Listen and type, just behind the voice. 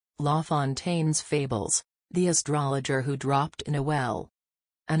La Fontaine's Fables, the astrologer who dropped in a well.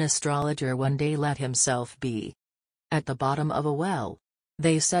 An astrologer one day let himself be at the bottom of a well.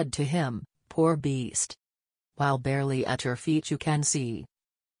 They said to him, "Poor beast! While barely at your feet you can see.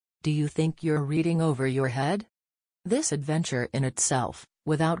 Do you think you're reading over your head?" This adventure in itself,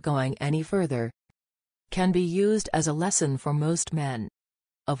 without going any further, can be used as a lesson for most men.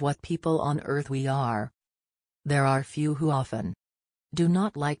 Of what people on earth we are. There are few who often do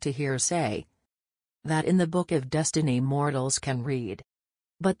not like to hear say that in the book of destiny mortals can read.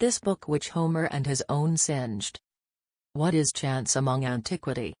 But this book which Homer and his own singed. What is chance among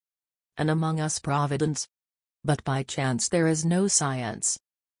antiquity? And among us Providence? But by chance there is no science.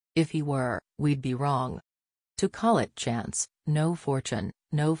 If he were, we'd be wrong to call it chance, no fortune,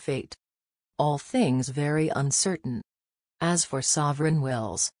 no fate. All things very uncertain. As for sovereign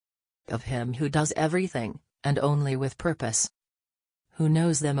wills of him who does everything, and only with purpose, who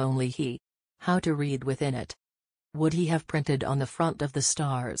knows them only he, how to read within it. Would he have printed on the front of the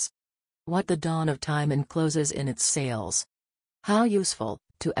stars what the dawn of time encloses in its sails? How useful,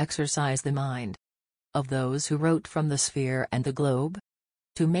 to exercise the mind of those who wrote from the sphere and the globe?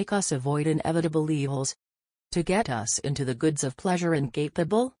 To make us avoid inevitable evils? To get us into the goods of pleasure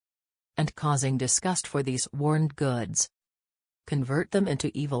incapable? And causing disgust for these warned goods, convert them into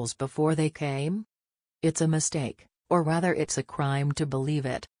evils before they came? It's a mistake, or rather it's a crime to believe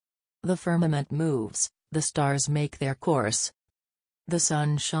it. The firmament moves, the stars make their course. The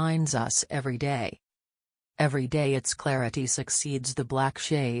sun shines us every day. Every day its clarity succeeds the black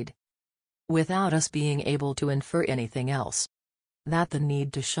shade. Without us being able to infer anything else. That the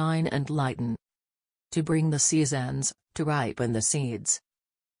need to shine and lighten. To bring the seasons, to ripen the seeds.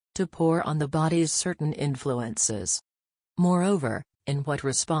 To pour on the bodies certain influences. Moreover, in what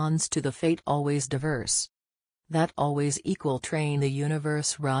responds to the fate always diverse. That always equal train the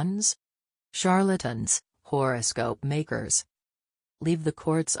universe runs? Charlatans, horoscope makers. Leave the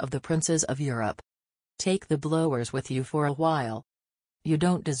courts of the princes of Europe. Take the blowers with you for a while. You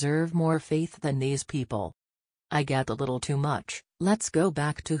don't deserve more faith than these people. I get a little too much. Let's go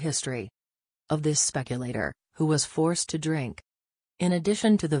back to history. Of this speculator, who was forced to drink. In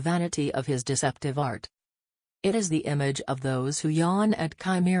addition to the vanity of his deceptive art. It is the image of those who yawn at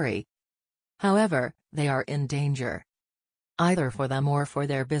chimerae. However, they are in danger. Either for them or for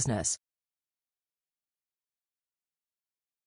their business.